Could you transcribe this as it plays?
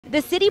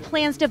The city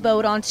plans to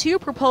vote on 2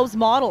 proposed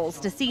models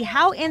to see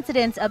how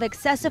incidents of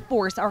excessive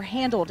force are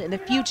handled in the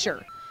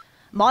future.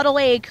 Model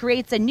A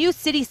creates a new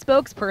city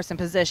spokesperson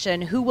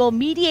position who will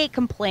mediate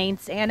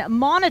complaints and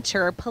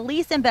monitor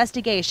police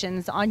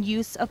investigations on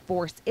use of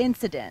force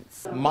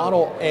incidents.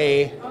 Model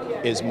A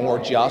is more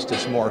just,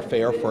 it's more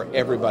fair for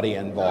everybody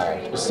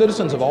involved.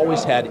 Citizens have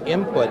always had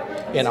input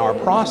in our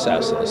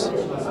processes.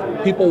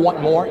 People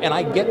want more, and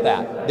I get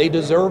that. They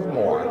deserve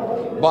more.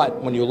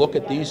 But when you look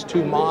at these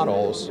 2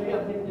 models,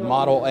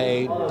 Model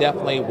A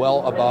definitely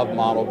well above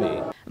Model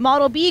B.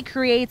 Model B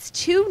creates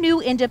 2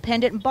 new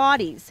independent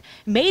bodies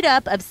made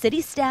up of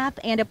city staff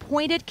and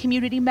appointed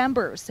community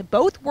members,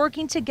 both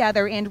working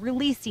together and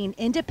releasing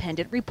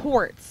independent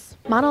reports.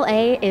 Model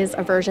A is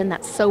a version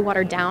that's so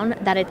watered down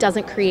that it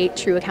doesn't create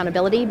true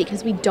accountability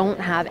because we don't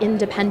have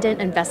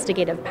independent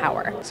investigative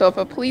power. So if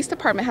a police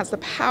department has the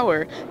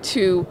power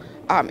to,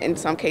 in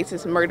some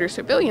cases, murder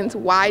civilians,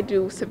 why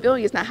do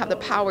civilians not have the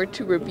power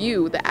to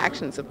review the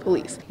actions of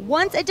police?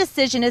 Once a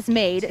decision is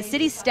made,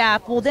 city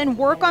staff will then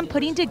work on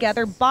putting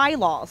together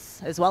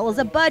bylaws, as well as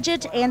a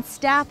budget and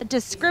staff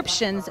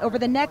descriptions over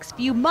the next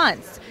few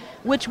months,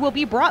 which will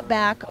be brought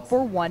back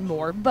for one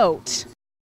more vote.